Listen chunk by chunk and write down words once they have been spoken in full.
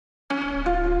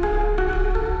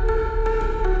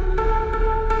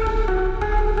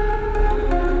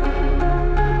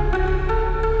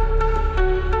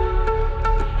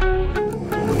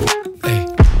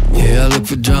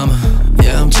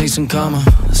chasing karma.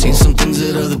 Seen some things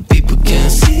that other people can't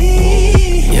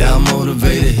see. Yeah, I'm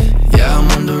motivated, yeah,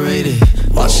 I'm underrated.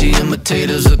 Watch the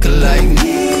imitators looking like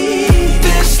me.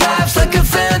 This life's like a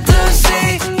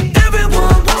fantasy.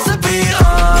 Everyone wants to be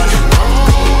on.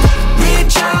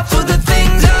 Reach out for the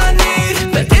things I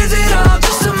need. But is it all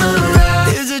just a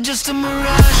mirage? Is it just a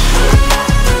mirage?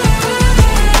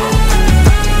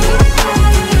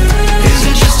 Is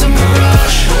it just a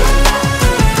mirage?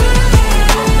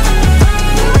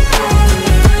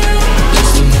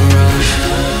 Just a mirage.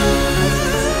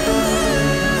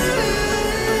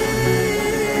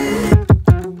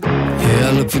 Yeah,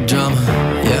 I look for drama.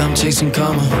 Yeah, I'm chasing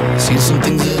karma. Seen some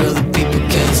things that other people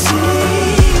can't see.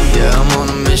 Yeah, I'm on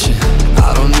a mission.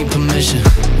 I don't need permission.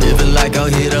 Living like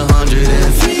I'll hit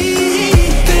 103.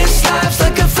 This life's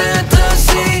like a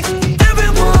fantasy.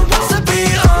 Everyone wants to be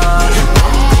on.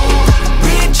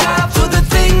 Reach out for the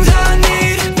things I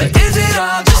need. But is it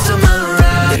all just a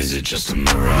mirage? Is it just a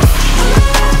mirage?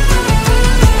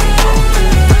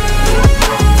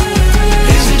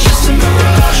 Is it just a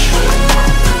mirage?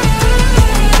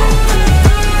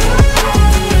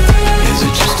 Is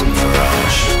it just a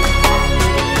mirage?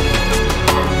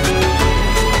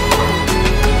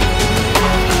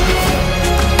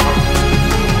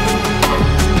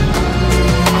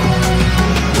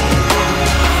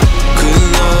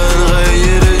 كنا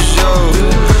نغير الجو،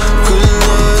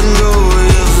 كنا نقوي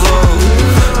الضوء.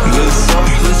 بالصح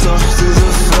بالصح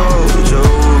تزفلو جو،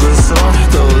 بالصح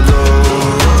ضوضاء.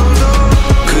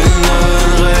 كنا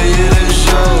نغير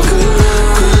الجو، كنا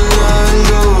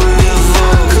نقوي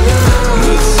الضوء.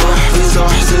 بالصح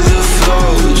بالصح تزفلو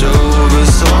جو،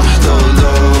 بالصح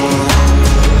ضوضاء.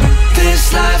 This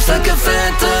life's like a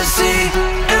fantasy.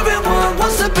 Everyone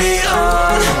wants to be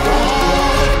on.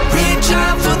 Reach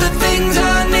out for the things I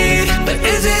need. But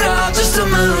is it all just a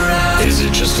mirage? Is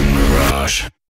it just a mirage?